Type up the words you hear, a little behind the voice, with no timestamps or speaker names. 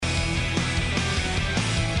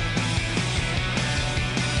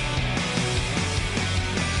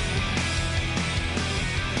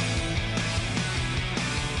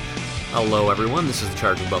Hello, everyone. This is the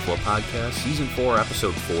Charging Buffalo Podcast, Season 4,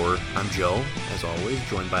 Episode 4. I'm Joe, as always,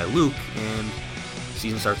 joined by Luke, and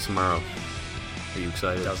season starts tomorrow. Are you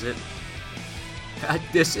excited? Does it?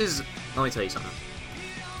 Let me tell you something.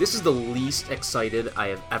 This is the least excited I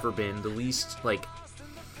have ever been. The least,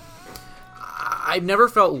 I've never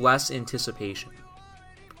felt less anticipation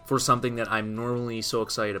for something that I'm normally so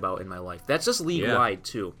excited about in my life. That's just league-wide,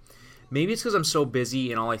 too. Maybe it's because I'm so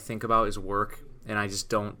busy and all I think about is work, and I just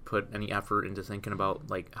don't put any effort into thinking about,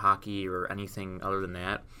 hockey or anything other than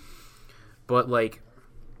that. But,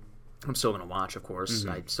 I'm still going to watch, of course.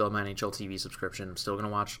 I still have my NHL TV subscription. I'm still going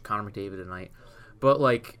to watch Connor McDavid tonight. But,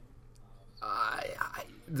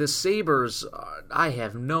 the Sabres, I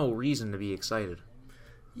have no reason to be excited.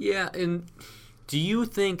 Yeah, and do you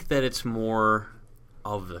think that it's more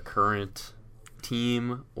of the current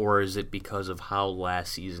team, or is it because of how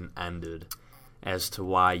last season ended as to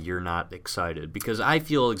why you're not excited? Because I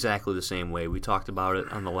feel exactly the same way. We talked about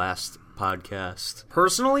it on the last podcast.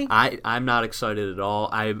 Personally, I'm not excited at all.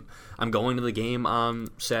 I'm going to the game on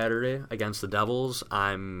Saturday against the Devils.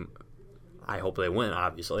 I hope they win,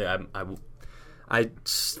 obviously. I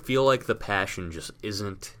feel like the passion just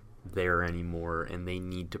isn't there anymore, and they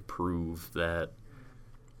need to prove that.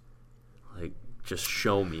 Just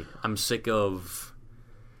show me. I'm sick of...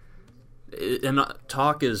 And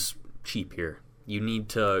talk is cheap here. You need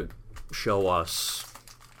to show us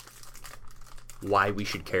why we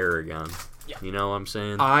should care again. Yeah. You know what I'm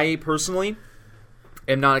saying? I personally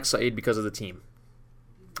am not excited because of the team.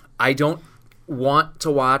 I don't want to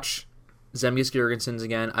watch Zemgus Girgensons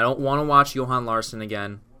again. I don't want to watch Johan Larsson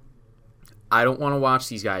again. I don't want to watch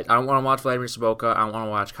these guys. I don't want to watch Vladimir Sobotka. I don't want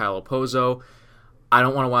to watch Kyle Opozo. I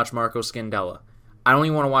don't want to watch Marco Scandella. I don't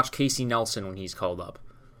even want to watch Casey Nelson when he's called up.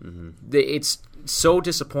 Mm-hmm. It's so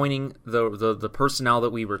disappointing, the personnel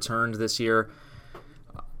that we returned this year.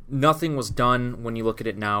 Nothing was done when you look at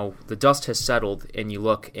it now. The dust has settled, and you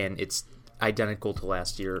look, and it's identical to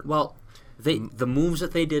last year. Well, the moves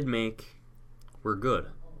that they did make were good.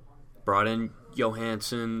 Brought in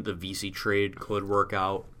Johansson. The VC trade could work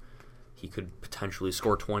out. He could potentially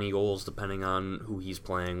score 20 goals depending on who he's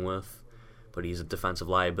playing with. But he's a defensive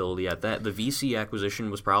liability at that. The VC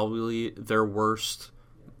acquisition was probably their worst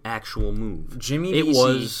actual move. Jimmy it VC,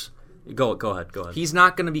 was. Go ahead. He's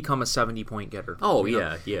not going to become a 70-point getter. Oh,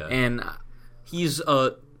 yeah. And he's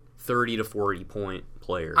a 30 to 40-point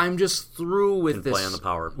player. I'm just through with this. Play on the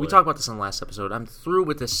power play. We talked about this in the last episode. I'm through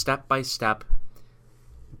with this step-by-step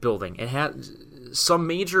building. It has some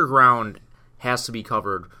major ground has to be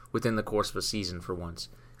covered within the course of a season for once.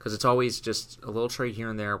 Because it's always just a little trade here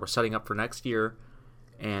and there. We're setting up for next year,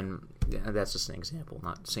 and that's just an example.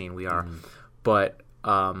 Not saying we are, but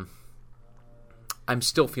I'm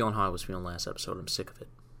still feeling how I was feeling last episode. I'm sick of it.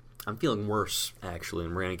 I'm feeling worse, actually,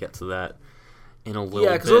 and we're going to get to that in a little bit.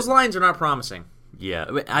 Yeah, because those lines are not promising. Yeah,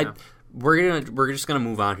 we're just going to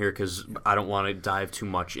move on here because I don't want to dive too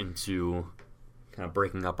much into kind of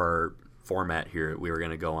breaking up our format here we were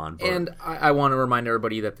going to go on. But. And I want to remind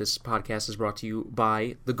everybody that this podcast is brought to you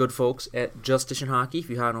by the good folks at Just Dishin' Hockey. If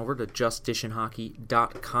you head on over to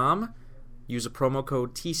justdishinhockey.com, use a promo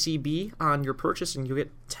code TCB on your purchase and you'll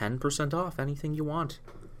get 10% off anything you want.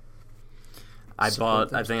 I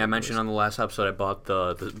think I mentioned on the last episode, I bought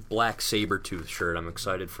the black Sabretooth shirt. I'm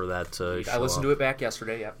excited for that to show I listened to it back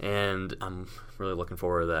yesterday, yeah. And I'm really looking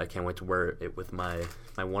forward to that. I can't wait to wear it with my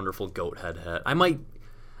wonderful goat head hat.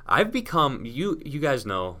 I've become, you guys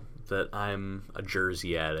know that I'm a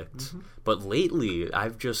jersey addict, but lately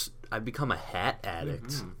I've become a hat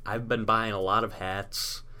addict. I've been buying a lot of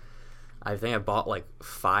hats. I think I bought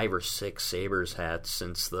 5 or 6 Sabres hats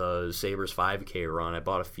since the Sabres 5K run. I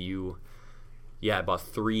bought a few. Yeah, I bought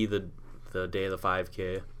 3 the day of the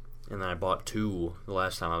 5K, and then I bought 2 the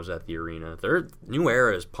last time I was at the arena. Their New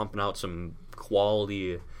Era is pumping out some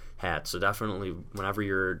quality hats, so definitely whenever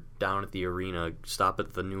you're down at the arena, stop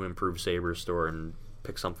at the new improved Sabres store and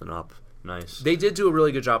pick something up. Nice. They did do a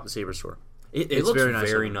really good job at the Sabres store. It looks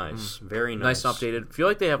very nice. Very nice. Nice and updated. I feel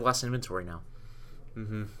like they have less inventory now.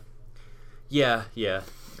 Mm-hmm. Yeah.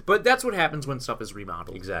 But that's what happens when stuff is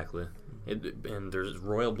remodeled. Exactly. And there's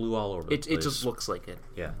royal blue all over the place. It just looks like it.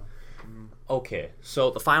 Yeah. Okay,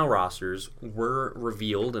 so the final rosters were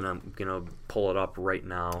revealed, and I'm going to pull it up right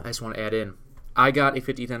now. I just want to add in, I got a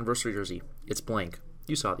 50th anniversary jersey. It's blank.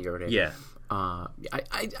 You saw it the other day. Yeah. I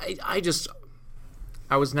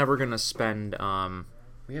was never going to spend...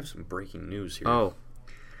 We have some breaking news here. Oh.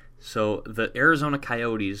 So the Arizona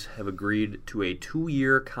Coyotes have agreed to a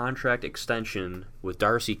 2-year contract extension with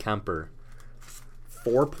Darcy Kemper.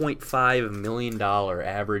 $4.5 million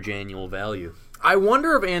average annual value. I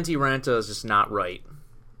wonder if Antti Raanta is just not right.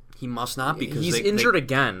 He must not because he's injured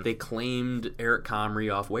again. They claimed Eric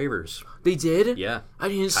Comrie off waivers. They did? Yeah. I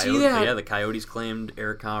didn't see that. Yeah, the Coyotes claimed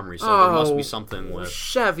Eric Comrie, so there must be something with...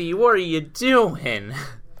 Chevy, what are you doing?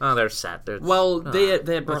 Oh, they're set. They had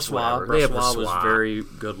Brossois. Brossois was very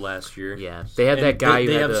good last year. Yeah, they had that guy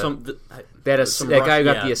who had that guy who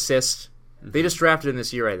got the assist. They just drafted him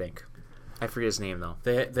this year, I think. I forget his name, though.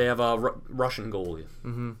 They have a Russian goalie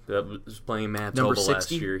that was playing Manitoba last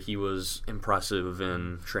year. He was impressive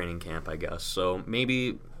in training camp, I guess. So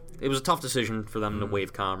maybe it was a tough decision for them to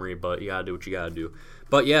waive Comrie, but you got to do what you got to do.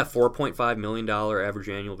 But yeah, $4.5 million average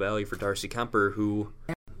annual value for Darcy Kemper, who...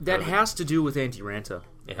 That has to do with Antti Ranta.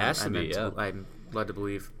 It has to be, yeah. I'm led to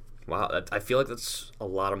believe. Wow, I feel like that's a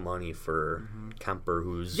lot of money for Kemper,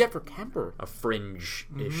 who's for Kemper, a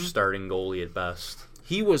fringe-ish starting goalie at best.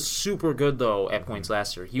 He was super good, though, at points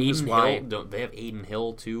last year. He was why... They have Aiden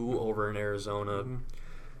Hill, too, over in Arizona.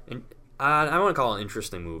 And I want to call it an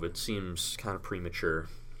interesting move. It seems kind of premature.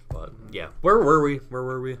 But, yeah. Where were we?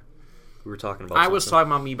 We were talking about I was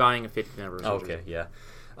talking about me buying a 50th anniversary. Okay, yeah.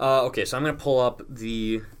 Okay, so I'm going to pull up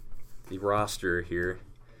the roster here.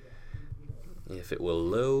 If it will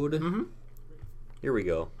load. Here we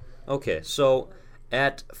go. Okay, so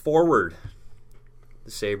at forward,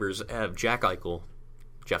 the Sabres have Jack Eichel,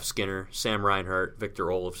 Jeff Skinner, Sam Reinhart, Victor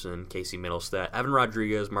Olofsson, Casey Middlestat, Evan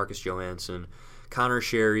Rodriguez, Marcus Johansson, Connor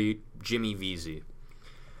Sherry, Jimmy Vesey.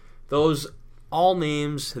 Those all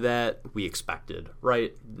names that we expected,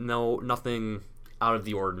 right? No, nothing out of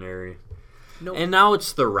the ordinary. Nope. And now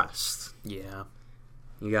it's the rest. Yeah.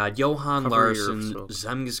 You got Johan Larsson,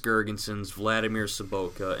 Zemgus Girgensons, Vladimir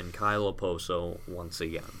Sobotka, and Kyle Oposo once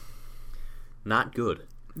again. Not good.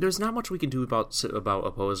 There's not much we can do about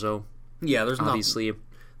Oposo. Yeah, there's obviously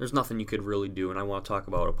there's nothing you could really do, and I want to talk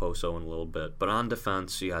about Oposo in a little bit. But on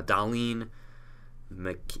defense, you got Dahlin,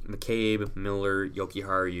 McCabe, Miller,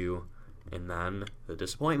 Jokiharju, and then the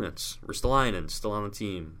disappointments. Ristolainen, still on the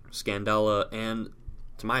team. Scandella, and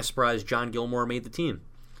to my surprise, John Gilmore made the team.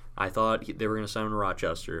 I thought they were going to sign him to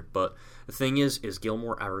Rochester. But the thing is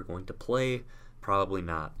Gilmore ever going to play? Probably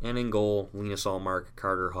not. And in goal, Linus Ullmark,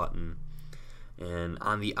 Carter Hutton. And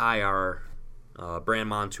on the IR, Brand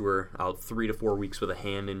Montour out 3 to 4 weeks with a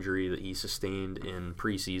hand injury that he sustained in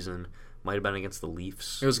preseason. Might have been against the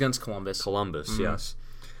Leafs. It was against Columbus. Yes.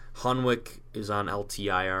 Hunwick is on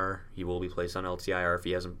LTIR. He will be placed on LTIR if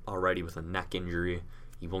he hasn't already with a neck injury.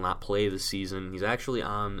 He will not play this season. He's actually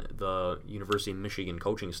on the University of Michigan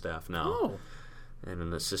coaching staff now. In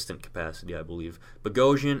an assistant capacity, I believe.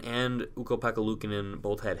 Bogosian and Ukko-Pekka Luukkonen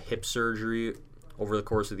both had hip surgery over the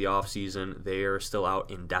course of the offseason. They are still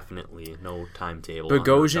out indefinitely. No timetable.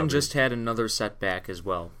 Bogosian just had another setback as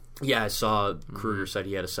well. Yeah, I saw Kruger said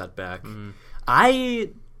he had a setback.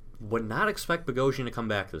 I would not expect Bogosian to come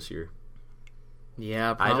back this year.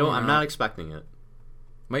 Yeah, I'm not expecting it.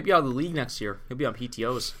 Might be out of the league next year. He'll be on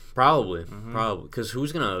PTOs. Probably. Because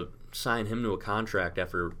who's going to sign him to a contract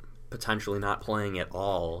after potentially not playing at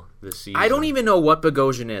all this season? I don't even know what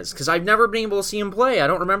Bogosian is, because I've never been able to see him play. I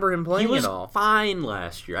don't remember him playing at all. He was fine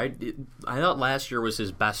last year. I thought last year was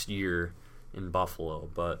his best year in Buffalo.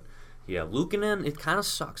 But, yeah, Luukkonen, it kind of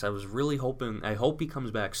sucks. I was really hoping... I hope he comes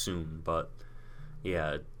back soon. But,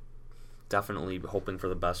 yeah, definitely hoping for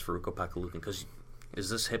the best for Ukko-Pekka Luukkonen, because is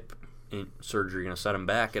this hip surgery going to set him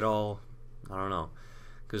back at all? I don't know.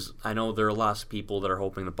 Because I know there are lots of people that are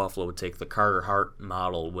hoping that Buffalo would take the Carter Hart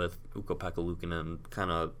model with Ukko-Pekka Luukkonen and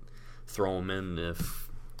kind of throw him in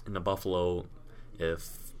the Buffalo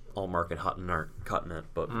if Ullmark and Hutton aren't cutting it,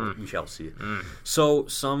 but we shall see. So,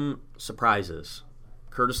 some surprises.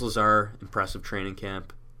 Curtis Lazar, impressive training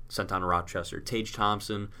camp, sent on to Rochester. Tage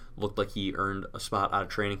Thompson looked like he earned a spot out of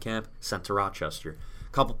training camp, sent to Rochester.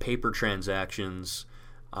 A couple paper transactions.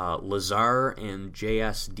 Lazar and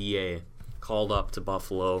JSDA called up to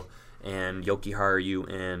Buffalo, and Jokiharju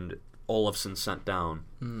and Olofsson sent down.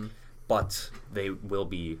 But they will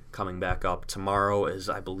be coming back up tomorrow, as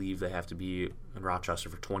I believe they have to be in Rochester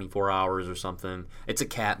for 24 hours or something. It's a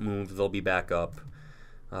cat move. They'll be back up.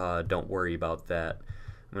 Don't worry about that.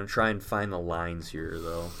 I'm going to try and find the lines here,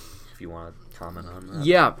 though, if you want to comment on that.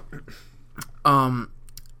 Yeah.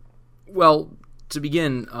 Well, to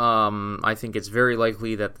begin, I think it's very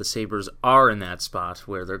likely that the Sabres are in that spot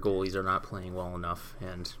where their goalies are not playing well enough,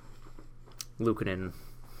 and Luukkonen,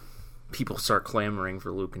 people start clamoring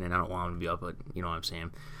for Luukkonen. I don't want him to be up, but you know what I'm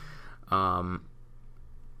saying.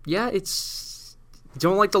 Yeah,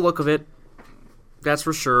 don't like the look of it, that's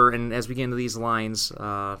for sure, and as we get into these lines,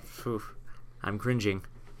 I'm cringing.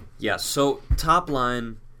 Yeah, so top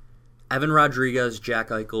line, Evan Rodriguez, Jack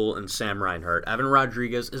Eichel, and Sam Reinhart. Evan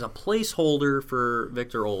Rodriguez is a placeholder for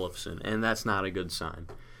Victor Olofsson, and that's not a good sign.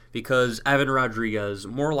 because Evan Rodriguez,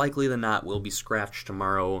 more likely than not, will be scratched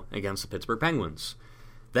tomorrow against the Pittsburgh Penguins.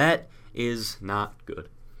 That is not good.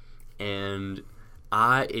 And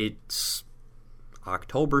it's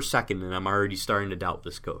October 2nd, and I'm already starting to doubt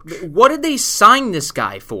this coach. What did they sign this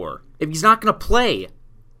guy for if he's not going to play?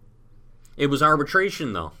 It was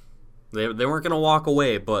arbitration, though. They weren't going to walk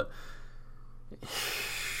away, but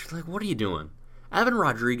like, what are you doing? Evan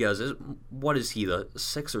Rodriguez what is he, the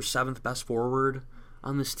 6th or 7th best forward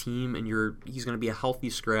on this team, and he's going to be a healthy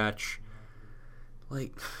scratch.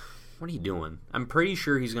 Like, what are you doing? I'm pretty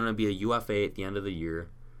sure he's going to be a UFA at the end of the year.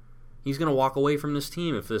 He's going to walk away from this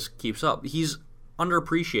team if this keeps up. He's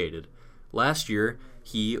underappreciated. Last year,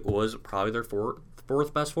 he was probably their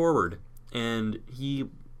fourth best forward, and he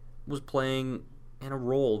was playing in a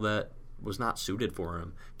role that was not suited for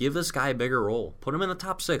him. Give this guy a bigger role. Put him in the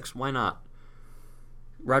top 6. Why not?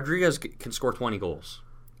 Rodriguez can score 20 goals.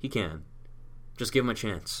 He can. Just give him a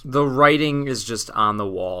chance. The writing is just on the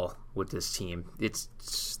wall with this team.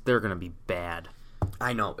 They're going to be bad.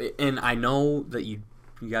 I know. And I know that you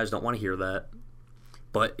guys don't want to hear that.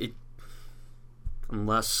 But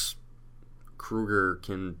unless Kruger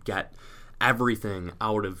can get everything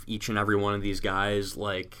out of each and every one of these guys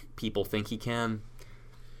like people think he can,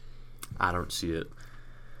 I don't see it.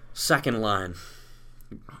 Second line.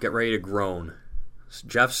 Get ready to groan.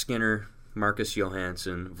 Jeff Skinner, Marcus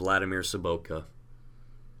Johansson, Vladimir Sobotka.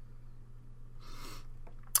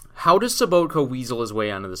 How does Sobotka weasel his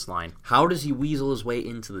way onto this line? How does he weasel his way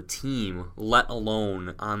into the team, let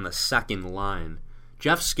alone on the second line?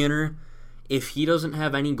 Jeff Skinner, if he doesn't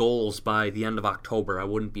have any goals by the end of October, I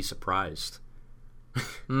wouldn't be surprised.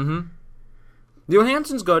 Mm-hmm.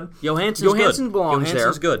 Johansson's good. Johansson belongs there.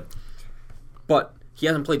 Johansson's good. But he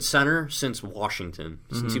hasn't played center since Washington,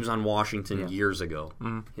 since he was on Washington years ago.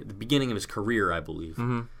 At the beginning of his career, I believe.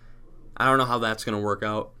 I don't know how that's going to work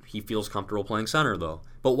out. He feels comfortable playing center, though.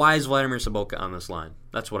 But why is Vladimir Sobotka on this line?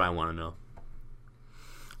 That's what I want to know.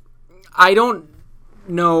 I don't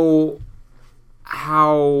know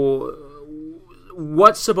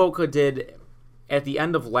what Sobotka did at the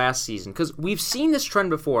end of last season, because we've seen this trend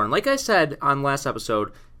before. And like I said on last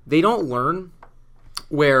episode, they don't learn,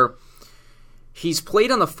 where he's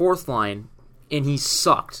played on the fourth line and he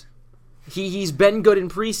sucked. He's been good in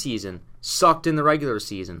preseason, sucked in the regular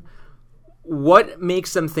season. What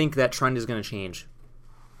makes them think that trend is going to change?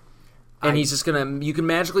 And he's just going to, you can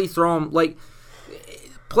magically throw him, like,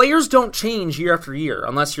 players don't change year after year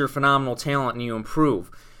unless you're a phenomenal talent and you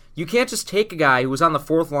improve. You can't just take a guy who was on the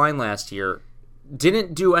fourth line last year,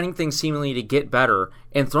 didn't do anything seemingly to get better,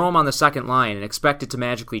 and throw him on the second line and expect it to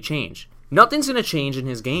magically change. Nothing's going to change in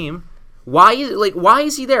his game. Why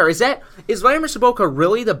is he there? Is Vladimir Sobotka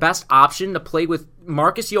really the best option to play with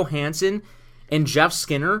Marcus Johansson and Jeff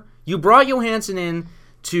Skinner? You brought Johansson in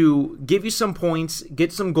to give you some points,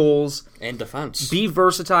 get some goals, and defense. Be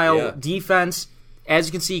versatile, defense. As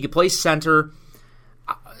you can see, he can play center.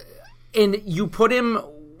 And you put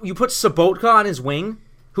Sobotka on his wing,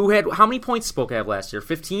 who had, how many points did Sobotka have last year?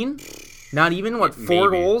 15? Not even?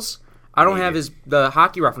 4 goals? I don't have the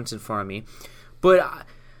hockey reference in front of me. But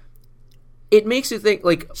it makes you think,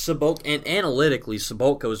 like, Sobotka, and analytically,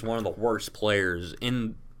 Sobotka was one of the worst players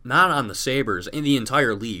not on the Sabres, in the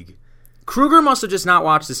entire league. Kruger must have just not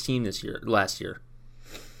watched this team last year.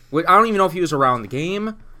 I don't even know if he was around the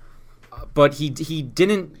game, but he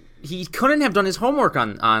couldn't have done his homework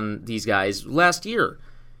on these guys last year.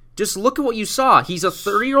 Just look at what you saw. He's a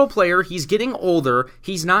 30-year-old player. He's getting older.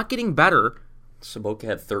 He's not getting better. Sobotka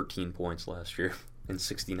had 13 points last year in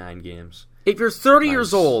 69 games. If you're 30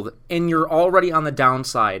 years old and you're already on the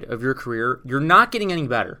downside of your career, you're not getting any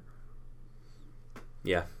better.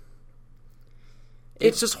 Yeah.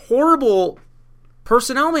 It's just horrible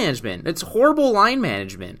personnel management. It's horrible line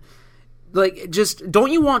management. Like, just,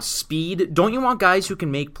 don't you want speed? Don't you want guys who can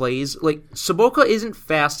make plays? Like, Sobotka isn't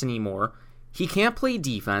fast anymore. He can't play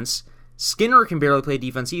defense. Skinner can barely play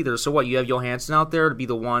defense either. So what, you have Johansson out there to be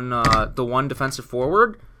the one defensive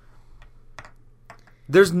forward?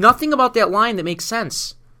 There's nothing about that line that makes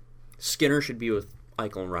sense. Skinner should be with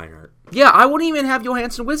Eichel and Reinhart. Yeah, I wouldn't even have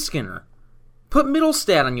Johansson with Skinner. Put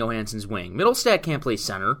Middlestad on Johansson's wing. Middlestad can't play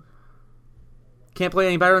center. Can't play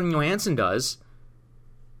any better than Johansson does.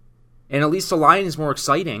 And at least the line is more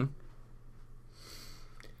exciting.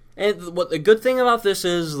 And what the good thing about this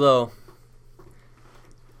is, though,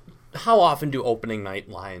 how often do opening night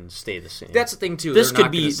lines stay the same? That's the thing too. This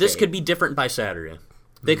could be different by Saturday.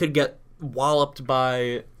 They could get walloped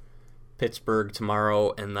by Pittsburgh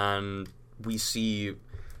tomorrow, and then we see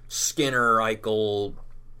Skinner, Eichel,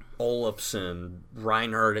 Olofsson,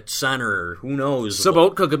 Reinhart at center. Who knows?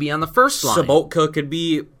 Sobotka could be on the first line. Sobotka could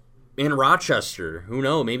be in Rochester. Who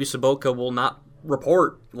knows? Maybe Sobotka will not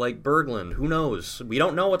report like Berglund. Who knows? We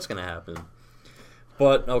don't know what's going to happen.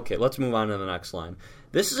 But, okay, let's move on to the next line.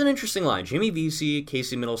 This is an interesting line. Jimmy Vesey,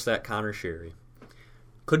 Casey Middlestat, Connor Sherry.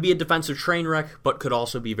 Could be a defensive train wreck, but could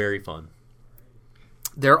also be very fun.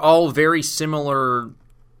 They're all very similar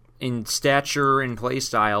in stature and play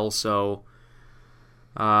style, so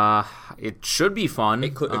it should be fun.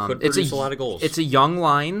 It could produce a lot of goals. It's a young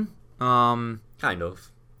line. Kind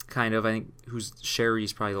of. I think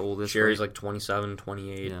Sherry's probably the oldest. Sherry's right? like 27,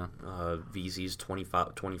 28. Yeah. Vesey's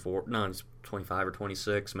 25, 24. No, he's 25 or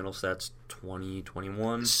 26. Middlestat's 20,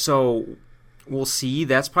 21. So we'll see.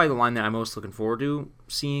 That's probably the line that I'm most looking forward to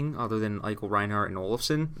seeing, other than Eichel, Reinhart, and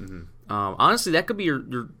Olofsson. Mm-hmm. Honestly, that could be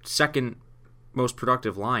your second most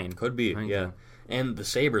productive line. Could be, yeah. And the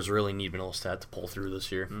Sabres really need Middlestat to pull through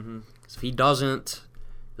this year. Mm-hmm. If he doesn't,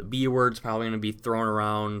 the B word's probably going to be thrown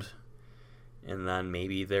around, and then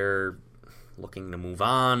maybe they're looking to move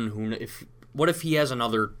on. What if he has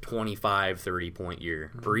another 25, 30-point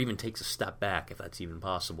year, or even takes a step back, if that's even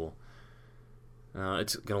possible?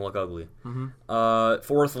 It's going to look ugly. Mm-hmm.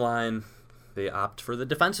 Fourth line, they opt for the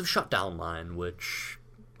defensive shutdown line, which,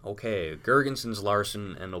 okay, Girgensons,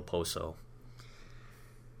 Larson, and Oposo.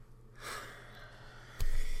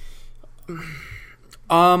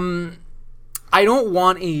 I don't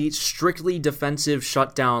want a strictly defensive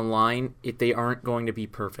shutdown line if they aren't going to be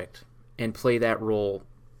perfect and play that role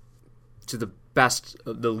to the best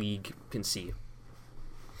the league can see.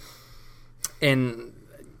 And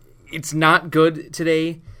it's not good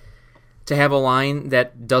today to have a line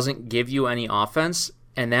that doesn't give you any offense,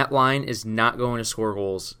 and that line is not going to score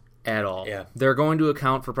goals at all. Yeah. They're going to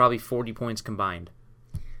account for probably 40 points combined.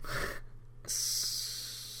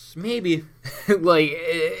 Maybe.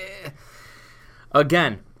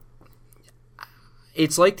 Again,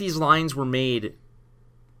 it's like these lines were made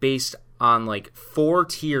based on like 4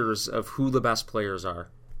 tiers of who the best players are.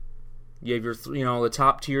 You have the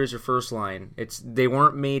top tier is your first line. They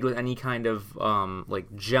weren't made with any kind of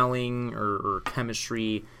like gelling or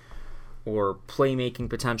chemistry or playmaking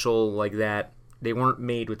potential like that. They weren't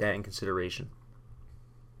made with that in consideration.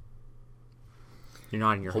 You're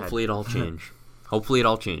nodding your head. Hopefully it all change. Hopefully it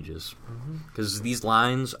all changes. Because these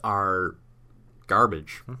lines are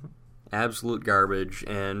garbage. Absolute garbage.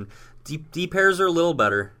 And deep pairs are a little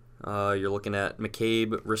better. You're looking at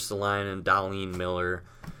McCabe, Ristolainen, Dahlin, Miller,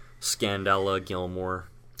 Scandella, Gilmore.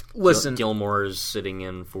 Listen, Gilmore is sitting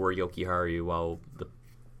in for Jokiharju while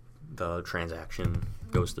the transaction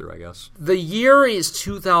goes through, I guess. The year is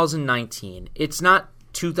 2019. It's not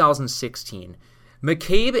 2016.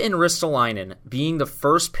 McCabe and Ristolainen being the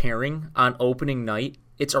first pairing on opening night,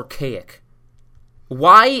 it's archaic.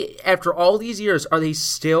 Why, after all these years, are they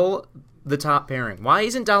still the top pairing? Why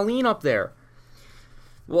isn't Dahlin up there?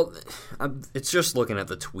 Well, it's just looking at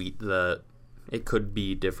the tweet that it could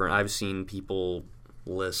be different. I've seen people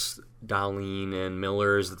list Dahlin and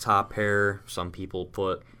Miller as the top pair. Some people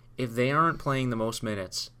put... If they aren't playing the most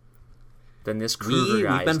minutes, then this Kruger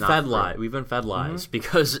guy we've been is not fed lies. We've been fed lies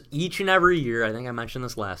because each and every year, I think I mentioned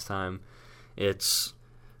this last time, it's,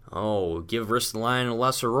 give Ristolainen a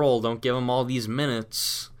lesser role, don't give him all these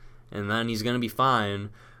minutes, and then he's going to be fine.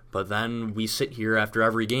 But then we sit here after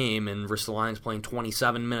every game, and Ristolainen's playing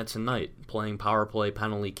 27 minutes a night, playing power play,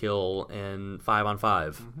 penalty kill, and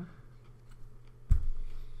 5-on-5.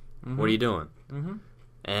 What are you doing?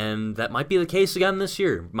 And that might be the case again this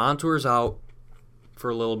year. Montour's out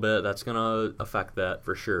for a little bit. That's going to affect that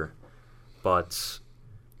for sure. But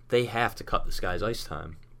they have to cut this guy's ice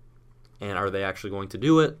time. And are they actually going to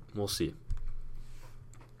do it? We'll see.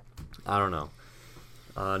 I don't know.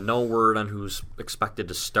 No word on who's expected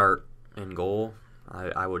to start in goal.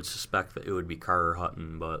 I would suspect that it would be Carter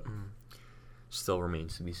Hutton, but still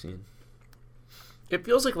remains to be seen. It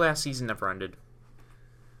feels like last season never ended.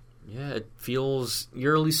 Yeah, it feels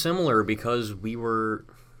eerily similar because the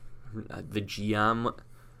GM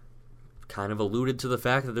kind of alluded to the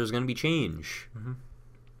fact that there's going to be change.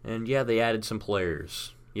 And yeah, they added some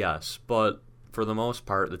players, yes, but for the most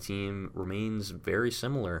part, the team remains very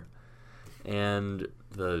similar. And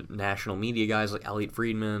the national media guys like Elliot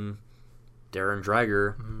Friedman, Darren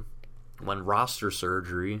Dreger, when roster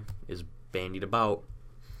surgery is bandied about,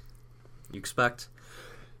 you expect...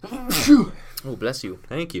 Oh, bless you.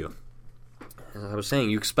 Thank you. As I was saying,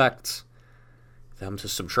 you expect them to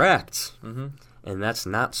subtract. And that's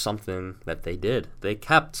not something that they did. They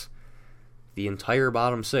kept the entire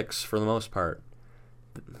bottom 6 for the most part.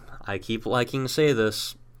 I keep liking to say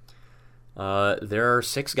this. There are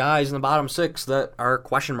 6 guys in the bottom 6 that are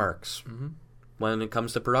question marks when it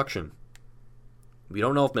comes to production. We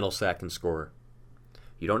don't know if Middlestat can score.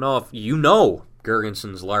 You don't know if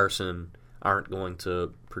Girgensons, Larson aren't going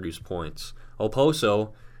to produce points.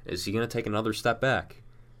 Oposo, is he going to take another step back?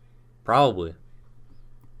 Probably.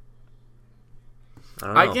 I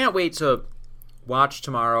don't know. I can't wait to watch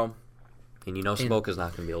tomorrow. And Smoka's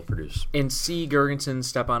not going to be able to produce. And see Girgensons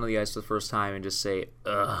step onto the ice for the first time and just say,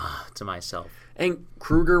 ugh, to myself. And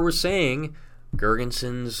Kruger was saying,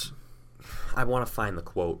 Girgensons... I want to find the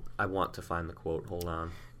quote. Hold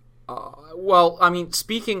on. Well, I mean,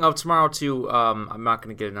 speaking of tomorrow, too, I'm not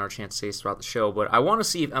going to get another chance to say this throughout the show, but I want to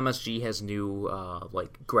see if MSG has new,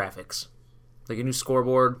 graphics. Like a new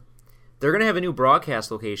scoreboard. They're going to have a new broadcast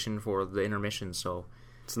location for the intermission, so...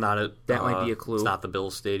 It's not that might be a clue. It's not the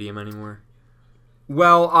Bills Stadium anymore.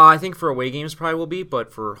 Well, I think for away games probably will be,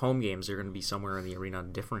 but for home games they're going to be somewhere in the arena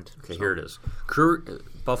different. Okay, here it is.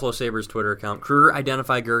 Buffalo Sabres Twitter account. Kruger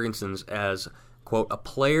identified Girgensons as, quote, a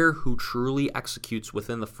player who truly executes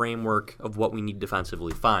within the framework of what we need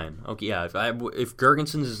defensively. Fine. Okay, yeah, if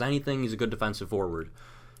Girgensons is anything, he's a good defensive forward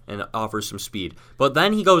and offers some speed. But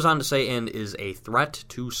then he goes on to say, and is a threat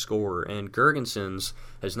to score. And Girgensons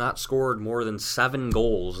has not scored more than 7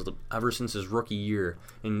 goals ever since his rookie year.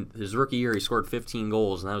 In his rookie year, he scored 15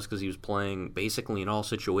 goals, and that was because he was playing basically in all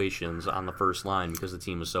situations on the first line because the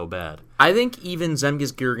team was so bad. I think even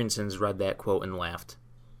Zemgus Girgensons read that quote and laughed.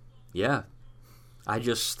 Yeah. I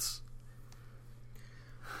don't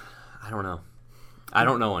know. I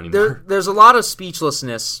don't know anymore. There's a lot of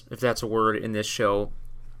speechlessness, if that's a word, in this show,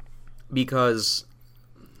 because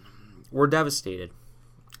we're devastated.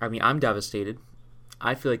 I mean, I'm devastated.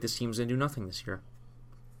 I feel like this team's going to do nothing this year.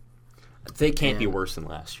 They can't be worse than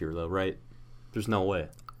last year, though, right? There's no way.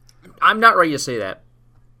 I'm not ready to say that.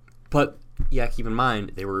 But, yeah, keep in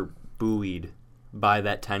mind, they were buoyed by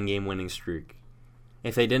that 10-game winning streak.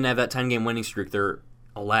 If they didn't have that 10-game winning streak, they're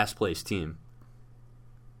a last-place team.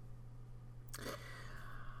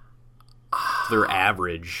 Their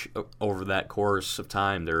average over that course of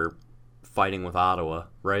time, they're fighting with Ottawa,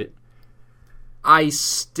 right? I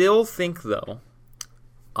still think, though,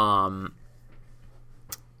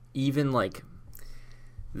 even like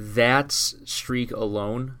that streak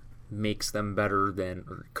alone makes them better than,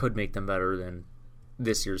 or could make them better than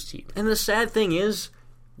this year's team. And the sad thing is,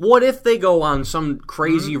 what if they go on some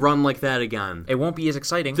crazy run like that again? It won't be as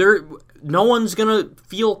exciting. No one's gonna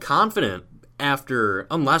feel confident after,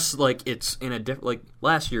 unless like it's in a different, like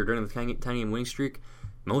last year during the 10-game winning streak,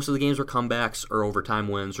 most of the games were comebacks or overtime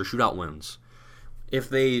wins or shootout wins. If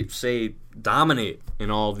they, say, dominate in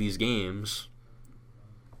all of these games,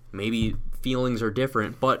 maybe feelings are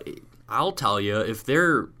different. But I'll tell you, if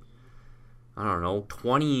they're,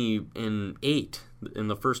 20-8 in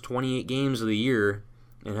the first 28 games of the year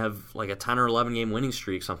and have like a 10 or 11 game winning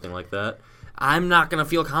streak, something like that, I'm not going to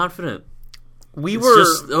feel confident. This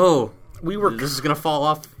is going to fall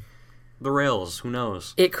off the rails. Who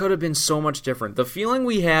knows? It could have been so much different. The feeling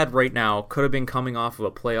we had right now could have been coming off of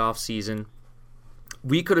a playoff season.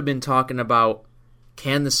 We could have been talking about,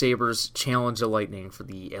 can the Sabres challenge the Lightning for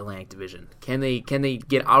the Atlantic Division? Can they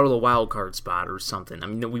get out of the wild card spot or something? I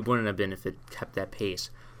mean, we wouldn't have been if it kept that pace.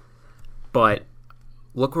 But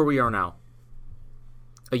look where we are now.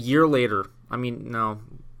 A year later,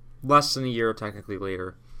 less than a year technically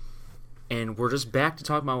later, and we're just back to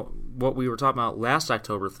talking about what we were talking about last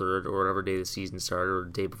October 3rd or whatever day the season started or the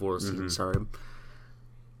day before the season started.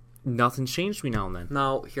 Nothing's changed between now and then.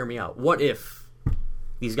 Now, hear me out. What if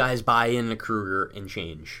these guys buy into Kruger and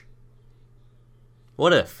change?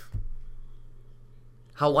 What if?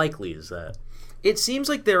 How likely is that? It seems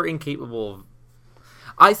like they're incapable of...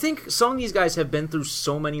 I think some of these guys have been through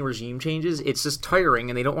so many regime changes, it's just tiring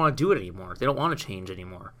and they don't want to do it anymore. They don't want to change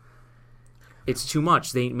anymore. It's too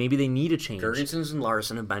much. Maybe they need a change. Girgensons and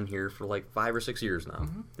Larson have been here for like 5 or 6 years now.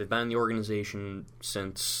 Mm-hmm. They've been in the organization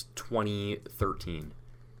since 2013.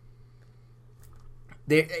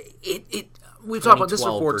 We've talked about this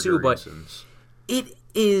before too, but it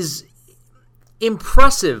is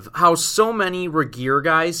impressive how so many Regeer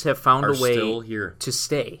guys have found a way to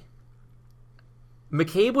stay.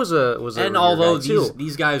 McCabe was a and although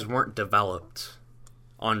these guys weren't developed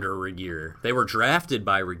under Regeer, they were drafted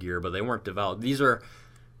by Regeer, but they weren't developed. These are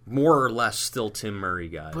more or less still Tim Murray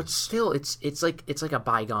guys. But still, it's like a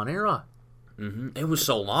bygone era. Mm-hmm. It was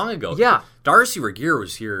so long ago. Yeah, Darcy Regeer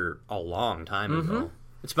was here a long time ago.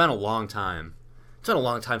 It's been a long time. It's been a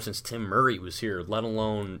long time since Tim Murray was here, let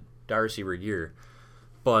alone Darcy Regeer.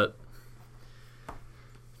 But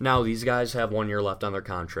now these guys have 1 year left on their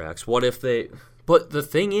contracts. What if they... But the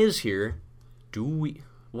thing is here,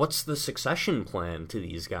 what's the succession plan to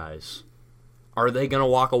these guys? Are they going to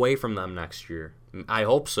walk away from them next year? I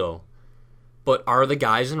hope so. But are the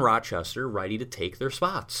guys in Rochester ready to take their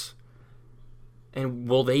spots? And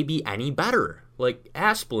will they be any better? Like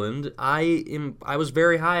Asplund, I was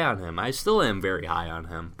very high on him. I still am very high on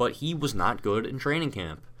him, but he was not good in training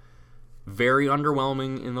camp. Very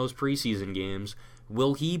underwhelming in those preseason games.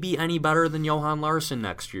 Will he be any better than Johan Larsson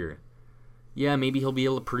next year? Yeah, maybe he'll be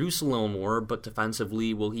able to produce a little more, but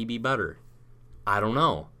defensively, will he be better? I don't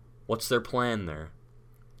know. What's their plan there?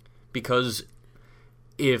 Because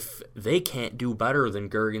if they can't do better than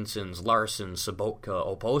Girgensons, Larson,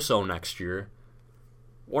 Sobotka, Oposo next year,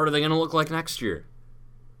 what are they going to look like next year?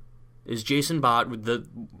 Is Jason Bott...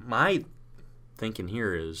 My thinking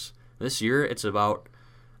here is, this year it's about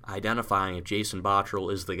identifying if Jason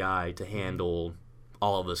Botterill is the guy to handle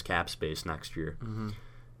all of this cap space next year. Mm-hmm.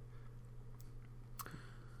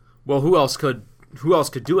 Well, who else could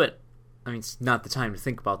do it? I mean, it's not the time to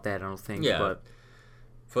think about that, I don't think. Yeah.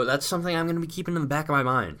 But that's something I'm going to be keeping in the back of my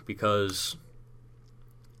mind because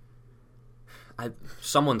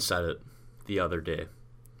someone said it the other day.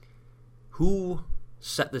 Who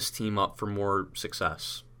set this team up for more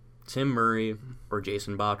success? Tim Murray or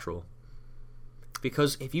Jason Botterill?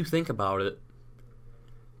 Because if you think about it,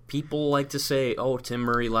 people like to say, oh, Tim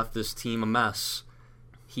Murray left this team a mess.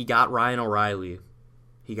 He got Ryan O'Reilly.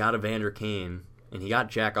 He got Evander Kane. And he got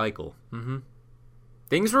Jack Eichel. Mm-hmm.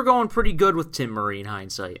 Things were going pretty good with Tim Murray in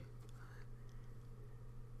hindsight.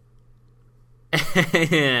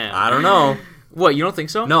 I don't know. What, you don't think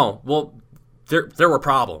so? No. Well, there were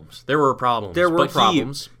problems. There were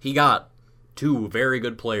problems. He got two very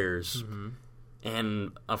good players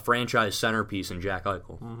and a franchise centerpiece in Jack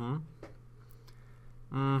Eichel. Mm-hmm.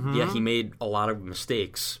 Mm-hmm. Yeah, he made a lot of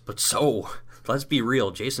mistakes, but let's be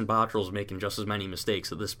real. Jason Botterill's making just as many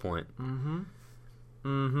mistakes at this point. Mm-hmm.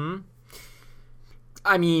 Mm-hmm.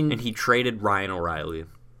 I mean... And he traded Ryan O'Reilly.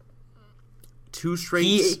 2 straight...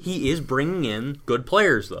 He is bringing in good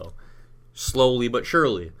players, though. Slowly but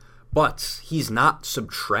surely. But he's not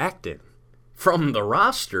subtracting from the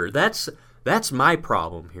roster. That's my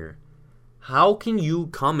problem here. How can you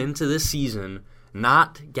come into this season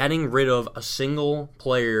not getting rid of a single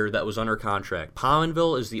player that was under contract?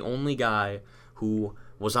 Pominville is the only guy who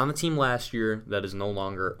was on the team last year that is no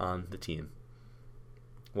longer on the team.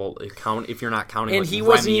 Well, if you're not counting, and like he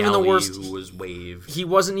wasn't even the worst. Who was waived. He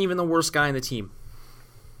wasn't even the worst guy on the team.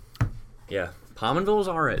 Yeah, Pominville was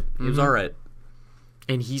all right. He was all right,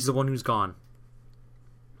 and he's the one who's gone.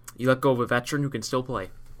 You let go of a veteran who can still play.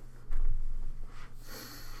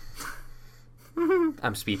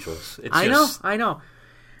 I'm speechless. I know.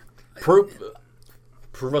 Prove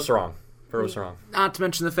us wrong. Prove us wrong. Not to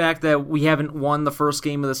mention the fact that we haven't won the first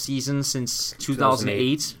game of the season since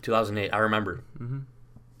 2008. 2008. I remember. Mm-hmm.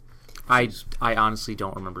 I honestly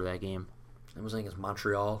don't remember that game. It was against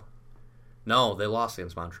Montreal. No, they lost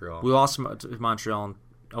against Montreal. We lost to Montreal in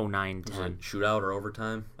 09-10. Was it shootout or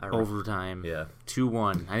overtime? Overtime. Yeah.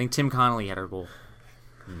 2-1. I think Tim Connolly had our goal.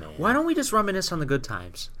 Man. Why don't we just reminisce on the good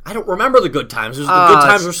times? I don't remember the good times. The good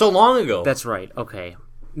times were so long ago. That's right. Okay.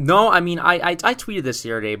 No, I mean, I tweeted this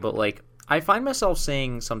the other day, but, like, I find myself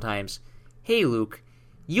saying sometimes, hey, Luke,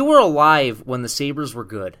 you were alive when the Sabres were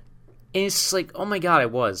good. And it's just like, oh, my God, I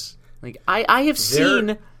was. Like, I have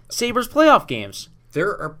seen Sabres playoff games.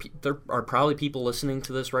 There are probably people listening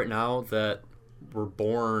to this right now that were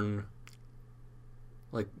born...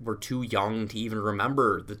 Like, we're too young to even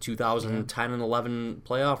remember the 2010 and 11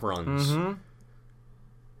 playoff runs. Mm-hmm.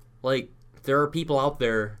 Like, there are people out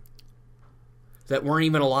there that weren't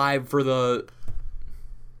even alive for the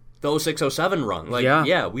 06-07 run. Like,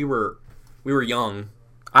 yeah, we were young.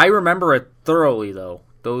 I remember it thoroughly, though.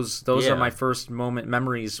 Those are my first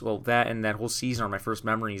memories. Well, that and that whole season are my first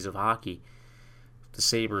memories of hockey. The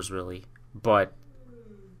Sabres, really. But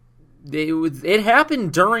it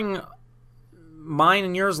happened during mine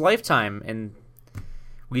and yours lifetime, and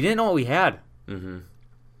we didn't know what we had. Mm-hmm.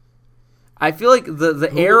 I feel like the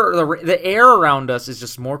air around us is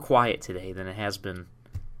just more quiet today than it has been.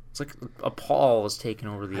 It's like a pall is taking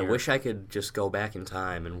over the air. I wish I could just go back in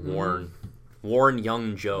time and warn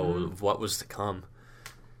young Joe of what was to come.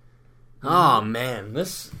 Oh man,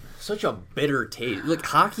 this such a bitter taste. Like,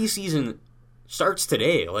 hockey season starts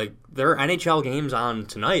today. Like, there are NHL games on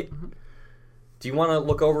tonight. Do you want to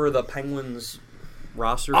look over the Penguins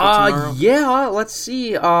roster for tomorrow? Yeah, let's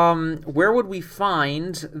see. Where would we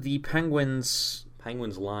find the Penguins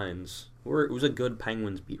lines? Who's a good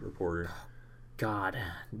Penguins beat reporter? God.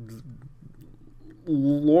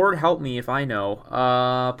 Lord help me if I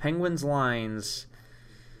know. Penguins lines.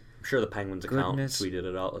 I'm sure the Penguins account tweeted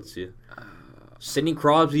it out. Let's see. Sidney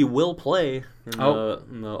Crosby will play in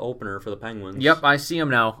the opener for the Penguins. Yep, I see him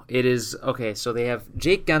now. It is okay. So they have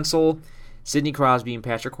Jake Gensel, Sidney Crosby and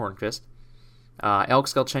Patrick Hornqvist,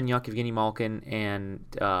 Alex Galchenyuk, Evgeny Malkin, and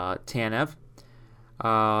Tanev,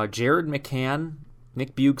 Jared McCann,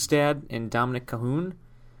 Nick Bjugstad, and Dominic Cahoon,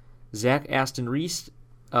 Zach Aston Reese,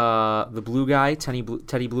 the blue guy, Teddy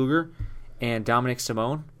Bluger, and Dominic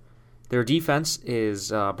Simone. Their defense is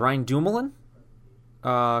Brian Dumoulin,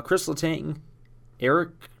 Chris Letang,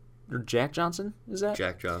 Jack Johnson, is that?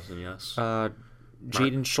 Jack Johnson, yes.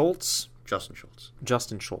 Jaden Schultz. Justin Schultz.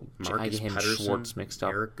 I get him Pedersen, Schwartz mixed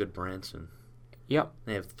up. Eric Goodbranson. Yep.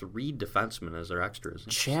 They have 3 defensemen as their extras.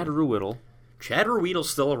 Chad Ruhwedel. Chad Ruhwedel's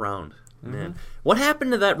still around. Man, what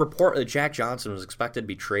happened to that report that Jack Johnson was expected to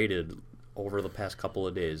be traded over the past couple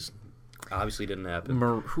of days? Obviously didn't happen.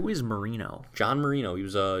 Who is Marino? John Marino. He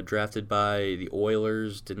was drafted by the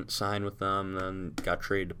Oilers, didn't sign with them, then got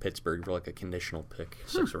traded to Pittsburgh for like a conditional pick,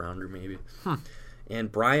 6-rounder maybe.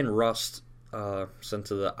 And Brian Rust sent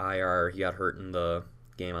to the IR. He got hurt in the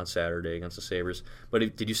game on Saturday against the Sabres.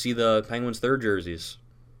 But did you see the Penguins' third jerseys?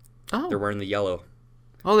 Oh. They're wearing the yellow.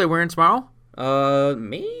 Oh, they're wearing tomorrow?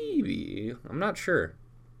 Maybe. I'm not sure.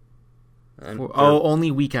 And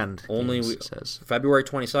only weekend. Only says February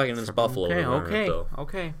 22nd. It's Buffalo.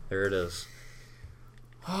 Okay. There it is.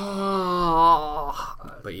 But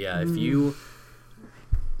yeah, if you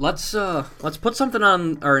let's put something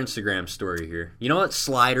on our Instagram story here. You know that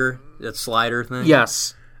slider thing?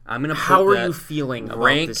 Yes. I'm gonna. How are you feeling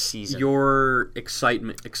about this season? Your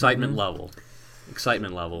excitement level.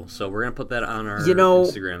 Excitement level. So we're gonna put that on our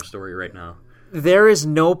Instagram story right now. There is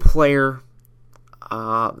no player.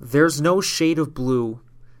 There's no shade of blue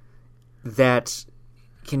that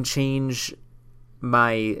can change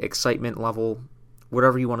my excitement level,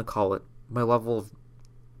 whatever you want to call it, my level of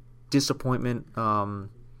disappointment.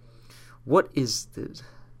 What is this?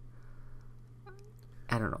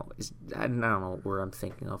 I don't know. I don't know where I'm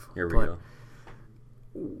thinking of. Here we go.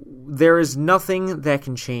 There is nothing that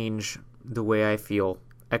can change the way I feel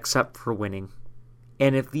except for winning.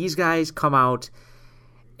 And if these guys come out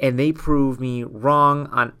and they prove me wrong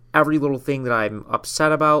on every little thing that I'm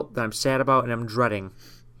upset about, that I'm sad about, and I'm dreading,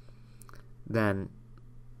 then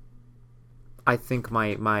I think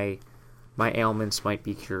my ailments might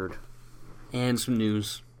be cured. And some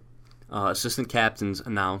news. Assistant captains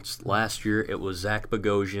announced. Last year it was Zach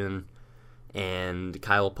Bogosian and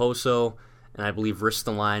Kyle Poso, and I believe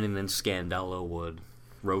Ristolainen and Scandella would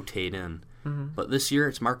rotate in. But this year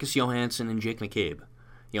it's Marcus Johansson and Jake McCabe.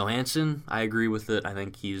 Johansson, I agree with it. I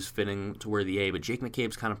think he's fitting to wear the A, but Jake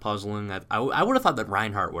McCabe's kind of puzzling. I would have thought that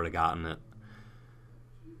Reinhart would have gotten it.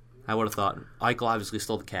 I would have thought. Eichel obviously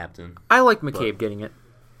still the captain. I like McCabe getting it.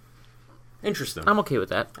 Interesting. I'm okay with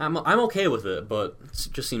that. I'm okay with it, but it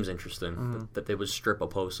just seems interesting that they would strip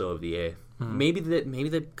Oposo of the A. Maybe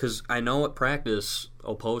because I know at practice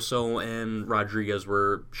Oposo and Rodriguez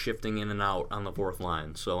were shifting in and out on the fourth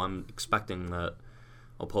line, so I'm expecting that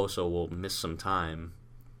Oposo will miss some time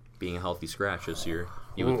being a healthy scratch this year.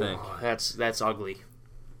 You would think. That's ugly.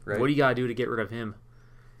 Right? What do you gotta do to get rid of him?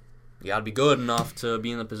 You gotta be good enough to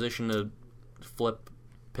be in the position to flip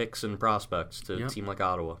picks and prospects to a team like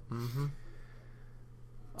Ottawa.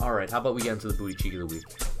 All right, how about we get into the booty cheek of the week?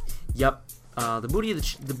 Yep,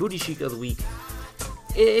 the booty cheek of the week.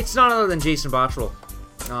 It's none other than Jason Botterill.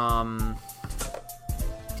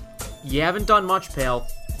 You haven't done much, pal.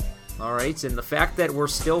 All right, and the fact that we're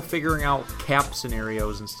still figuring out cap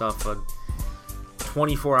scenarios and stuff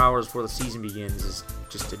 24 hours before the season begins is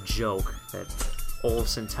just a joke. That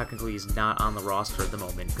Olofsson technically is not on the roster at the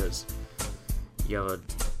moment because you have a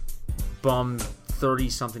bum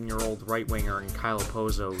 30-something-year-old right winger in Kyle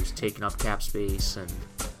Oposo who's taking up cap space and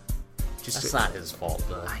just that's not his fault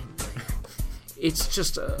though. It's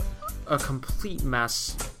just a complete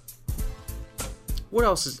mess. What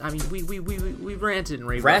else is? I mean, we ranted and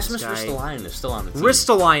raved. Rasmus Ristolainen is still on the team.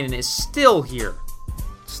 Ristolainen is still here,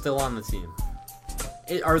 still on the team.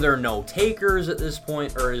 Are there no takers at this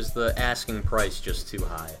point, or is the asking price just too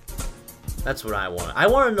high? That's what I want. I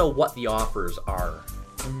want to know what the offers are.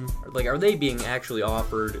 Like, are they being actually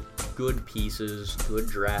offered good pieces, good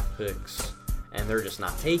draft picks, and they're just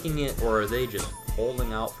not taking it, or are they just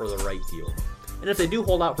holding out for the right deal? And if they do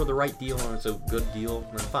hold out for the right deal and it's a good deal,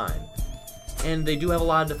 then fine. And they do have a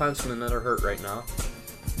lot of defensemen that are hurt right now.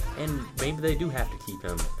 And maybe they do have to keep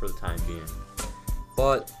him for the time being.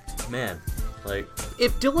 But, man, like...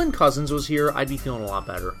 If Dylan Cousins was here, I'd be feeling a lot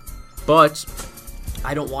better. But...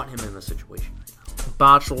 I don't want him in this situation.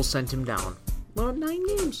 Botterill sent him down. Well,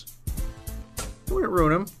 9 games. Wouldn't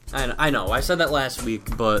ruin him. I know. I said that last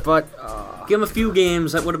week, but give him a few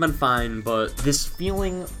games. That would have been fine, but... This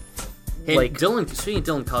feeling... Hey, speaking of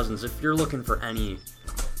Dylan Cousins, if you're looking for any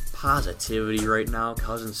positivity right now.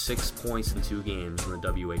 Cousins 6 points in 2 games in the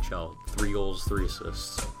WHL. 3 goals, 3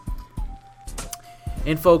 assists.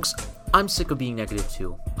 And folks, I'm sick of being negative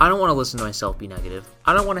too. I don't want to listen to myself be negative.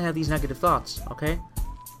 I don't want to have these negative thoughts, okay?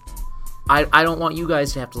 I don't want you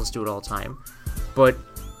guys to have to listen to it all the time. But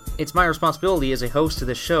it's my responsibility as a host to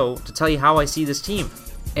this show to tell you how I see this team.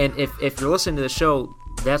 And if you're listening to the show,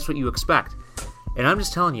 that's what you expect. And I'm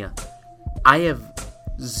just telling you, I have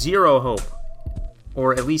zero hope.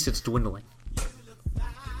 Or at least it's dwindling.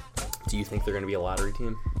 Do you think they're going to be a lottery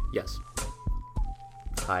team? Yes.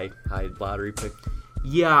 High lottery pick?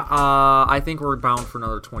 Yeah, I think we're bound for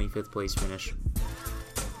another 25th place finish.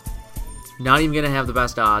 Not even going to have the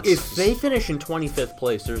best odds. If they finish in 25th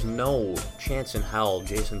place, there's no chance in hell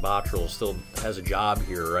Jason Botterill still has a job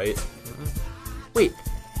here, right? Mm-hmm. Wait.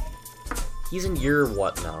 He's in year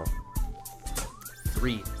what now?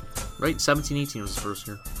 3. Right? 17-18 was his first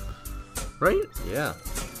year. Right? Yeah.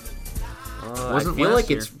 Wasn't I feel last like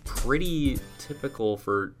year. it's pretty typical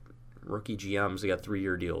for rookie GMs to get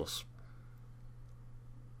 3-year deals.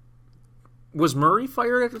 Was Murray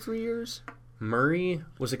fired after 3 years? Murray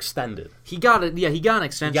was extended. He got it. Yeah, he got an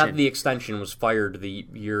extension. He got the extension, was fired the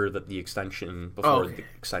year that the extension, before the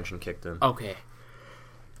extension kicked in. Okay.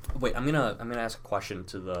 Wait, I'm gonna ask a question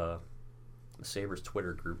to the Sabres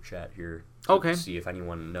Twitter group chat here. Okay. To see if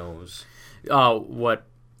anyone knows. What?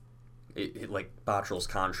 Like Botterill's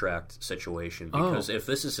contract situation, because if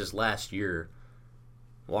this is his last year,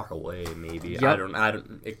 walk away maybe. Yep. I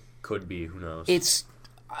don't. It could be. Who knows?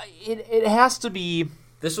 It has to be.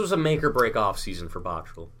 This was a make or break off season for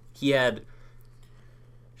Botterill. He had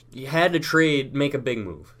to make a big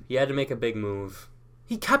move. He had to make a big move.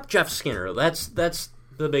 He kept Jeff Skinner. That's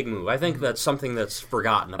the big move. I think that's something that's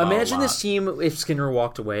forgotten about. Imagine this team if Skinner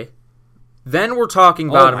walked away. Then we're talking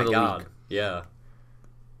bottom of the league. Yeah.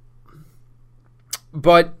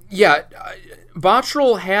 But, yeah,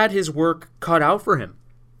 Botterill had his work cut out for him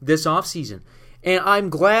this offseason. And I'm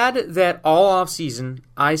glad that all offseason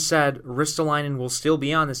I said Ristolainen will still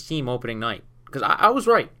be on this team opening night. Because I was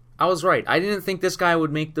right. I didn't think this guy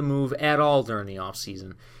would make the move at all during the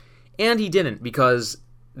offseason. And he didn't, because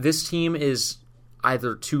this team is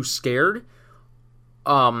either too scared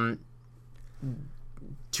to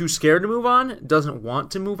move on, doesn't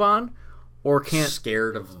want to move on, or can't...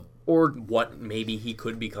 Scared of... Or what maybe he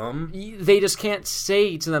could become. They just can't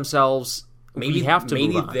say to themselves, we have to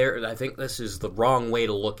move on. I think this is the wrong way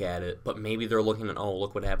to look at it, but maybe they're looking at,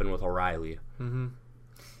 look what happened with O'Reilly. Mm-hmm.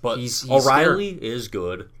 But he's O'Reilly is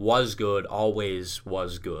good, was good, always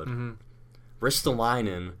was good. Mm-hmm.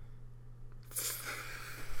 Ristolainen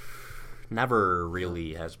never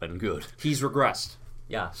really has been good. He's regressed.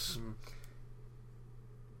 Yes.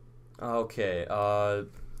 Okay,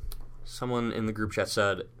 someone in the group chat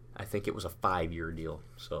said, I think it was a 5-year deal,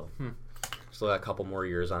 so still got a couple more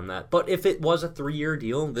years on that. But if it was a 3-year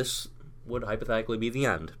deal, this would hypothetically be the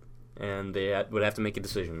end, and they would have to make a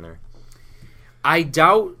decision there. I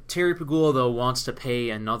doubt Terry Pegula, though, wants to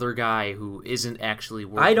pay another guy who isn't actually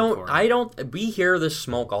working for him. We hear this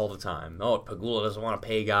smoke all the time. Oh, Pegula doesn't want to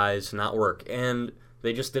pay guys to not work, and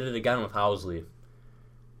they just did it again with Housley.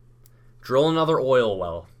 Drill another oil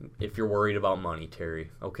well if you're worried about money,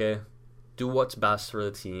 Terry, okay? Do what's best for the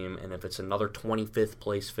team, and if it's another 25th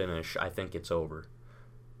place finish, I think it's over.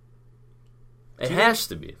 It has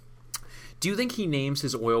to be. Do you think he names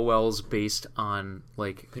his oil wells based on,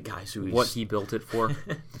 like, the guys what he built it for?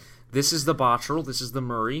 This is the Botterill, this is the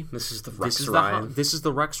Murray, this is the Rex Ryan. This is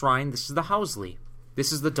the Rex Ryan, this is the Housley,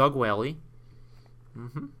 this is the Doug Whaley.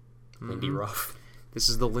 Lindy Ruff. This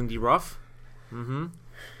is the Lindy Ruff.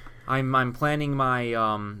 I'm planning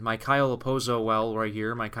my my Kyle Opozo well right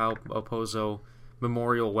here, my Kyle Opozo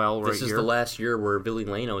memorial well right here. This is the last year where Billy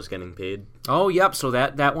Lano is getting paid. Oh, yep. So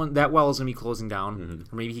that well is gonna be closing down,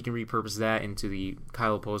 or maybe he can repurpose that into the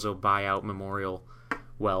Kyle Opozo buyout memorial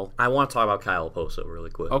well. I want to talk about Kyle Opozo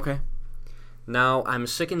really quick. Okay. Now I'm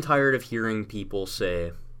sick and tired of hearing people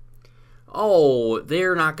say, "Oh,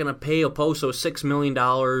 they're not gonna pay Opozo $6 million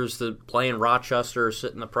to play in Rochester or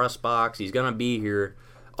sit in the press box. He's gonna be here."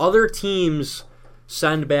 Other teams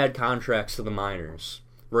send bad contracts to the minors,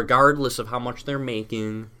 regardless of how much they're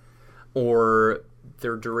making or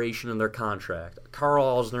their duration of their contract. Carl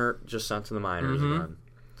Alsner just sent to the minors again.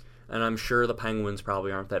 And I'm sure the Penguins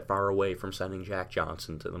probably aren't that far away from sending Jack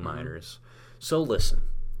Johnson to the minors. So listen,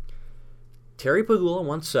 Terry Pegula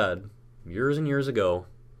once said, years and years ago,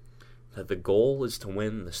 that the goal is to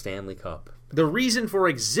win the Stanley Cup. The reason for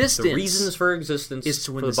existence. The reasons for existence is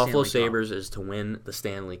to win for the Buffalo Sabres is to win the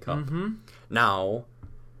Stanley Cup. Now,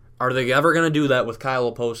 are they ever going to do that with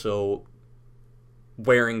Kyle Opozo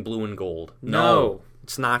wearing blue and gold? No.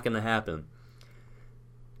 It's not going to happen.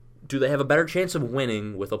 Do they have a better chance of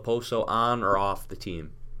winning with Okposo on or off the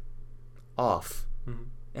team? Off. Mm-hmm.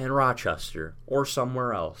 And Rochester or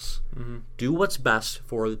somewhere else. Mm-hmm. Do what's best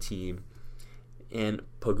for the team. And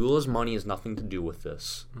Pegula's money has nothing to do with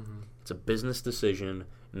this. Mm-hmm. It's a business decision,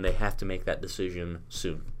 and they have to make that decision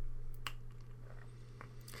soon.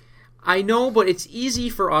 I know, but it's easy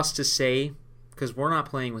for us to say because we're not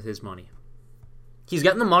playing with his money. He's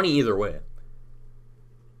getting the money either way.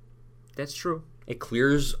 That's true. It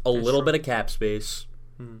clears a little bit of cap space.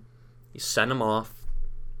 Mm-hmm. You send him off.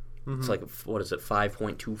 Mm-hmm. It's like, what is it,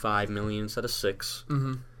 $5.25 million instead of $6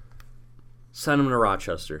 Mm-hmm. Send him to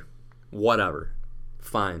Rochester. Whatever.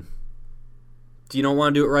 Fine. Do you don't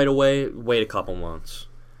want to do it right away? Wait a couple months.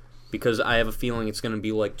 Because I have a feeling it's going to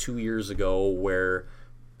be like 2 years ago where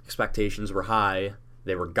expectations were high,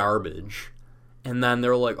 they were garbage, and then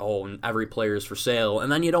they're like, oh, every player's for sale,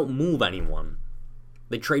 and then you don't move anyone.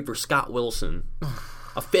 They trade for Scott Wilson.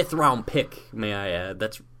 A 5th-round pick, may I add.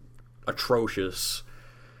 That's atrocious.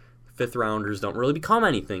 5th-rounders don't really become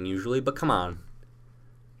anything usually, but come on.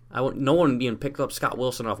 No one being picked up Scott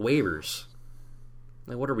Wilson off waivers.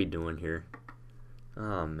 Like, what are we doing here?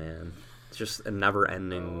 Oh, man. It's just a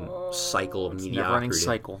never-ending cycle of mediocrity. Never-ending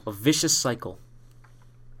cycle. A vicious cycle.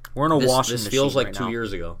 We're in a washing machine. This feels like right 2 now.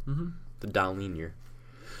 years ago. Mm-hmm. The Dowling year.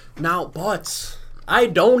 Now, but I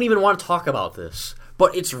don't even want to talk about this,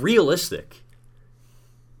 but it's realistic.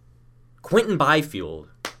 Quentin Byfield,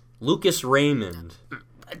 Lucas Raymond,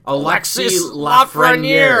 Alexis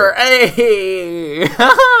Lafreniere. Hey!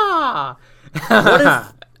 What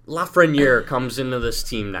if Lafreniere comes into this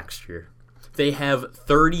team next year? They have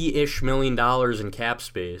 $30-ish million in cap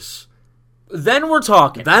space. Then we're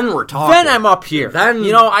talking. Then I'm up here. Then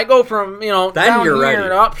I go from then down you're here ready.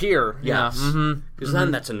 to up here. Yes. Yeah. Mm-hmm. Because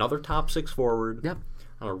then that's another top 6 forward. Yep.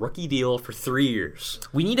 On a rookie deal for 3 years.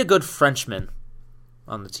 We need a good Frenchman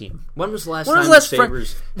on the team. When was the last time the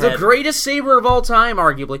Sabres The greatest Sabre of all time,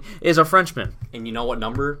 arguably, is a Frenchman. And you know what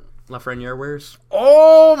number Lafreniere wears?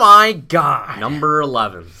 Oh my God. Number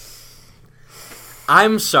 11.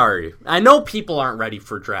 I'm sorry. I know people aren't ready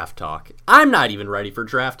for draft talk. I'm not even ready for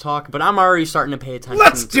draft talk, but I'm already starting to pay attention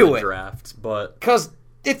to the draft. Because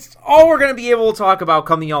it's all we're going to be able to talk about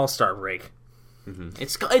come the All-Star break. Mm-hmm.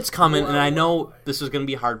 It's coming, and I know this is going to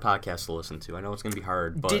be a hard podcast to listen to. I know it's going to be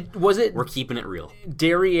hard, but we're keeping it real.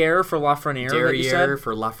 Derriere for Lafreniere, Derriere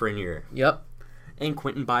for Lafreniere. Yep. And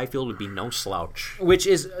Quentin Byfield would be no slouch. Which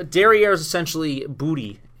is, Derriere is essentially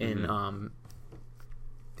booty in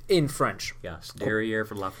French. Yes, Derriere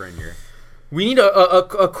for Lafreniere. We need a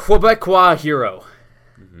Quebecois hero.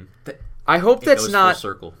 Mm-hmm. I hope that's not... Full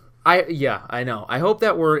circle. I know. I hope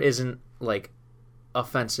that word isn't,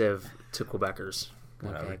 offensive to Quebecers.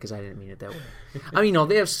 Okay, because I didn't mean it that way. I mean, no,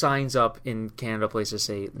 they have signs up in Canada places that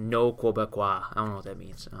say, no Quebecois. I don't know what that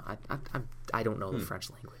means. I don't know the French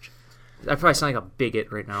language. I probably sound like a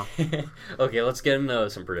bigot right now. Okay, let's get into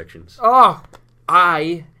some predictions. Oh,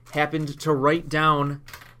 I happened to write down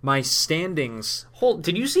my standings.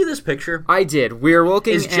 Did you see this picture? I did. We're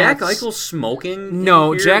looking at... Is Jack Eichel smoking?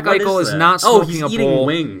 No, Jack Eichel is not smoking a bowl. He's eating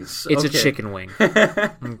wings. It's a chicken wing.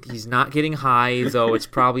 He's not getting high, though it's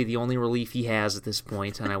probably the only relief he has at this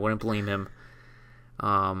point, and I wouldn't blame him.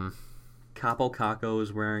 Capo Caco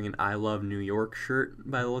is wearing an I Love New York shirt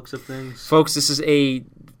by the looks of things. Folks, this is a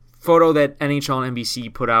photo that NHL and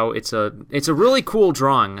NBC put out. It's a really cool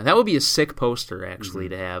drawing. That would be a sick poster, actually,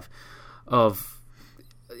 to have of...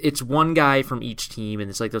 It's one guy from each team, and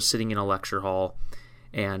it's like they're sitting in a lecture hall,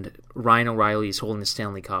 and Ryan O'Reilly is holding the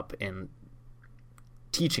Stanley Cup and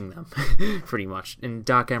teaching them, pretty much. And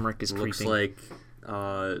Doc Emmerich is creeping. Looks like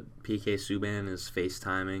PK Subban is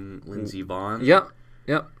FaceTiming Lindsey Vonn.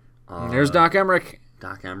 Yep. And there's Doc Emmerich.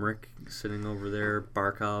 Doc Emmerich sitting over there.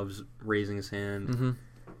 Barkov's raising his hand. Mm-hmm.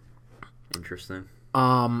 Interesting.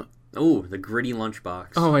 The gritty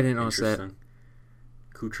lunchbox. Oh, I didn't notice that.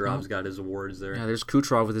 Kucherov's got his awards there. Yeah, there's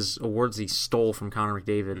Kucherov with his awards he stole from Connor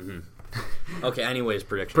McDavid. Mm-hmm. Okay, anyways,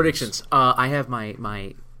 predictions. I have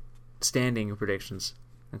my standing predictions.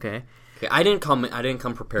 Okay. I didn't come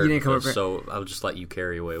prepared. You didn't come prepared. So I'll just let you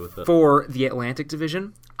carry away with it. For the Atlantic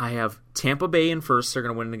Division, I have Tampa Bay in first. They're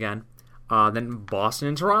going to win it again. Then Boston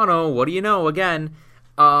and Toronto. What do you know? Again,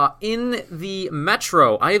 in the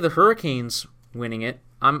Metro, I have the Hurricanes winning it.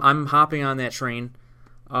 I'm hopping on that train.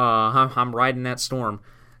 I'm riding that storm.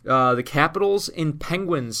 The Capitals and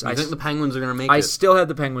Penguins. I think the Penguins are going to make it. I still have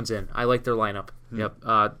the Penguins in. I like their lineup.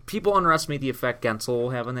 Yep. People underestimate the effect Gensel will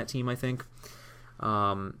have on that team, I think.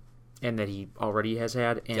 And that he already has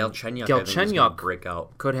had. And Galchenyuk break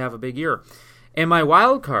out. Could have a big year. And my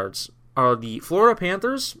wild cards are the Florida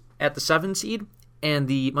Panthers at the 7 seed and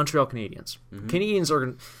the Montreal Canadiens.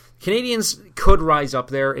 Canadiens could rise up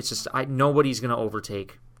there. It's just nobody's going to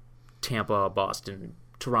overtake Tampa, Boston,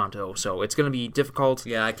 Toronto, so it's going to be difficult.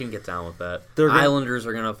 Yeah, I can get down with that. Islanders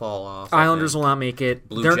are going to fall off. Islanders will not make it.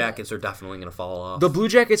 Blue Jackets are definitely going to fall off. The Blue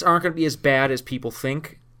Jackets aren't going to be as bad as people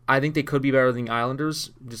think. I think they could be better than the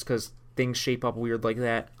Islanders, just because things shape up weird like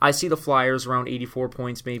that. I see the Flyers around 84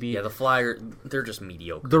 points, maybe. Yeah, the Flyers, they're just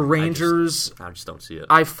mediocre. The Rangers, I just don't see it.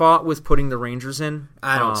 I fought with putting the Rangers in.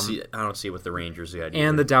 I don't see it with the Rangers yet.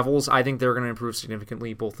 And the Devils, I think they're going to improve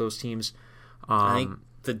significantly, both those teams. I think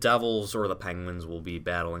the Devils or the Penguins will be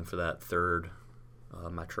battling for that third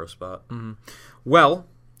Metro spot. Mm-hmm. Well,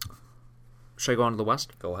 should I go on to the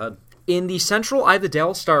West? Go ahead. In the Central, I have the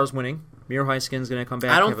Dallas Stars winning. Miro Heiskan's going to come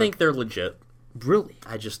back. I don't think they're legit. Really?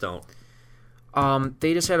 I just don't.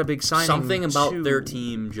 They just had a big signing. Something about their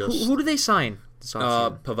team just... Who did they sign?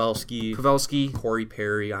 Pavelski, Corey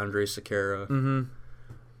Perry, Andre Sekera. Mm-hmm.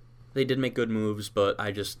 They did make good moves, but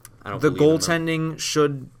I don't The believe in them. goaltending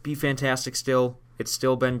should be fantastic still. It's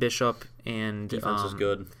still Ben Bishop, and defense is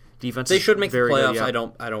good. Defense they should make the playoffs. Good, yeah.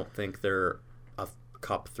 I don't think they're a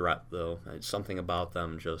cup threat, though. Something about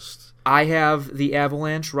them just... I have the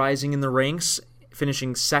Avalanche rising in the ranks,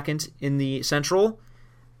 finishing second in the Central,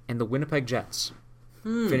 and the Winnipeg Jets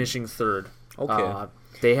finishing third. Okay.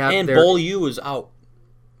 They have Beaulieu is out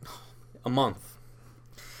a month.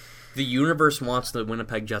 The universe wants the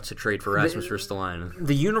Winnipeg Jets to trade for Rasmus Ristolainen.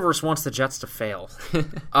 The universe wants the Jets to fail.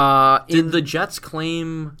 Did the Jets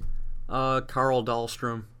claim Carl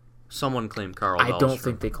Dahlstrom? Someone claimed Carl Dahlstrom. I don't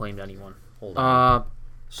think they claimed anyone. Hold on.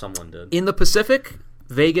 Someone did. In the Pacific,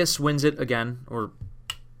 Vegas wins it again.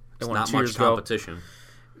 It's not much competition.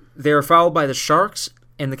 They're followed by the Sharks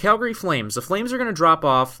and the Calgary Flames. The Flames are going to drop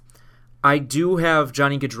off. I do have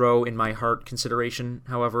Johnny Gaudreau in my heart consideration,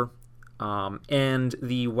 however. And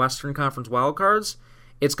the Western Conference wildcards,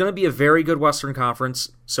 it's going to be a very good Western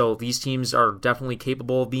Conference, so these teams are definitely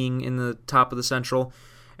capable of being in the top of the Central,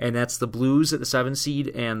 and that's the Blues at the 7 seed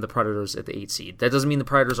and the Predators at the 8 seed. That doesn't mean the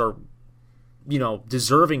Predators are,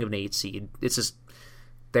 deserving of an 8 seed. It's just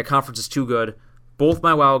that conference is too good. Both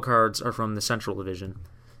my wildcards are from the Central Division,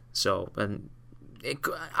 so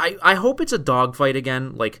I hope it's a dogfight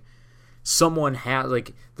again, someone has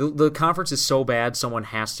the conference is so bad someone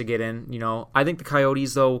has to get in. I think the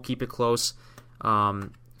Coyotes though will keep it close.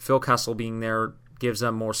 Phil Kessel being there gives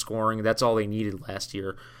them more scoring. That's all they needed last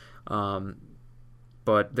year.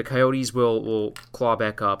 But the Coyotes will claw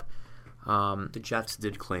back up. The Jets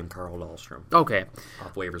did claim Carl Dahlstrom. Okay,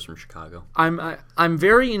 off waivers from Chicago. I'm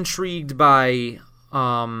very intrigued by.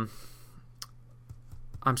 I'm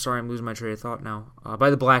sorry, I'm losing my train of thought now.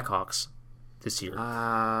 By the Blackhawks. This year,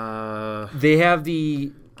 they have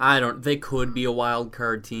the. They could be a wild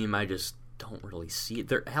card team. I just don't really see it.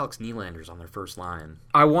 They're Alex Nylander's on their first line.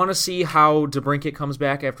 I want to see how DeBrincat comes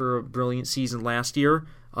back after a brilliant season last year.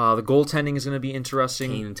 The goaltending is going to be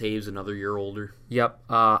interesting. Kane and Taves another year older. Yep.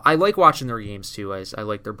 I like watching their games too. I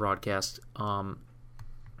like their broadcast. But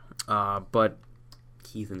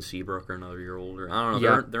Keith and Seabrook are another year older. I don't know.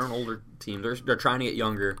 Yeah. They're an older team. They're trying to get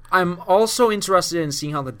younger. I'm also interested in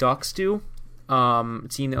seeing how the Ducks do. A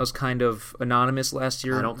team that was kind of anonymous last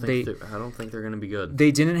year. I don't think they're going to be good. They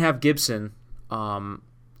didn't have Gibson, so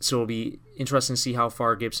it'll be interesting to see how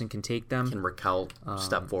far Gibson can take them. Can Raquel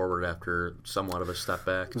step forward after somewhat of a step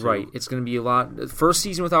back? Too? Right. It's going to be a lot. First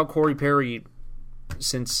season without Corey Perry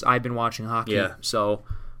since I've been watching hockey. Yeah. So,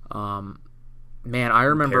 man, I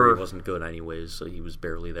remember Perry wasn't good anyways, so he was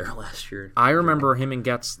barely there last year. I remember him and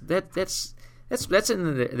Getz. That's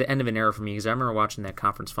in the end of an era for me because I remember watching that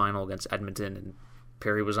conference final against Edmonton and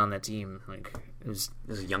Perry was on that team. It was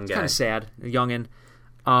a young guy, kind of sad, a youngin.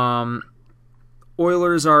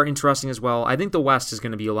 Oilers are interesting as well. I think the West is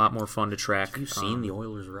going to be a lot more fun to track. Have you seen the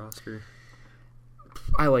Oilers roster?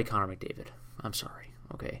 I like Connor McDavid. I'm sorry.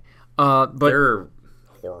 Okay, but they're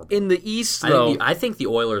horrible in the East. Though I think the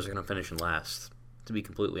Oilers are going to finish in last. To be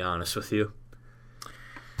completely honest with you,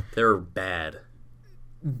 they're bad.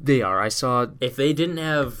 They are. I saw. If they didn't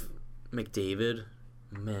have McDavid,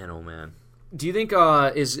 man, oh man. Do you think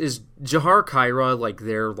is Jahar Kyra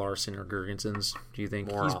their Larson or Gergensons? Do you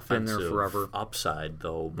think more he's been there forever? Upside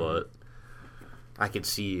though, but I could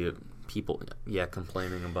see people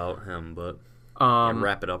complaining about him. But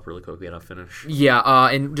wrap it up really quick. We gotta finish. Yeah,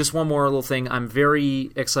 and just one more little thing. I'm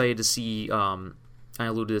very excited to see. I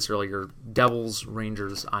alluded to this earlier. Devils,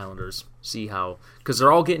 Rangers, Islanders. See how because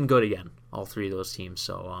they're all getting good again. All three of those teams.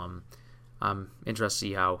 So I'm interested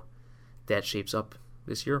to see how that shapes up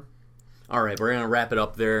this year. All right, we're going to wrap it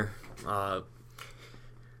up there.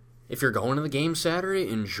 If you're going to the game Saturday,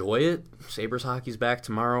 enjoy it. Sabres hockey's back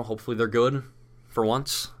tomorrow. Hopefully they're good. for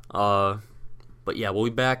once. But yeah, we'll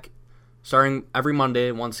be back starting every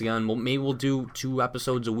Monday once again. Maybe we'll do 2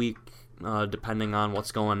 episodes a week, depending on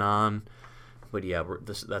what's going on. But yeah,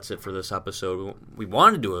 that's it for this episode. We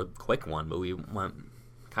wanted to do a quick one, but we went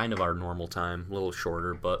kind of our normal time, a little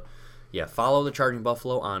shorter. But yeah, follow the Charging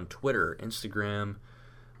Buffalo on Twitter, Instagram,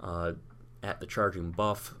 at the Charging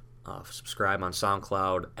Buff. Subscribe on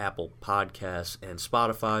SoundCloud, Apple Podcasts, and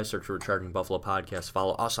Spotify. Search for Charging Buffalo Podcast.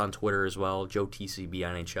 Follow us on Twitter as well, JoeTCB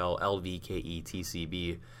NHL,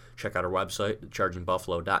 LVKETCB. Check out our website,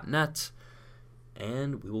 chargingbuffalo.net.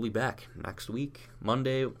 And we will be back next week,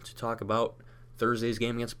 Monday, to talk about Thursday's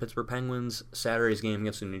game against the Pittsburgh Penguins, Saturday's game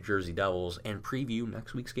against the New Jersey Devils, and preview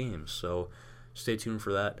next week's games. So stay tuned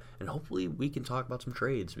for that. And hopefully we can talk about some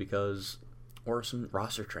trades or some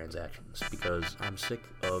roster transactions, because I'm sick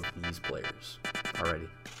of these players. Alrighty.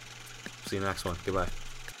 See you next one. Goodbye.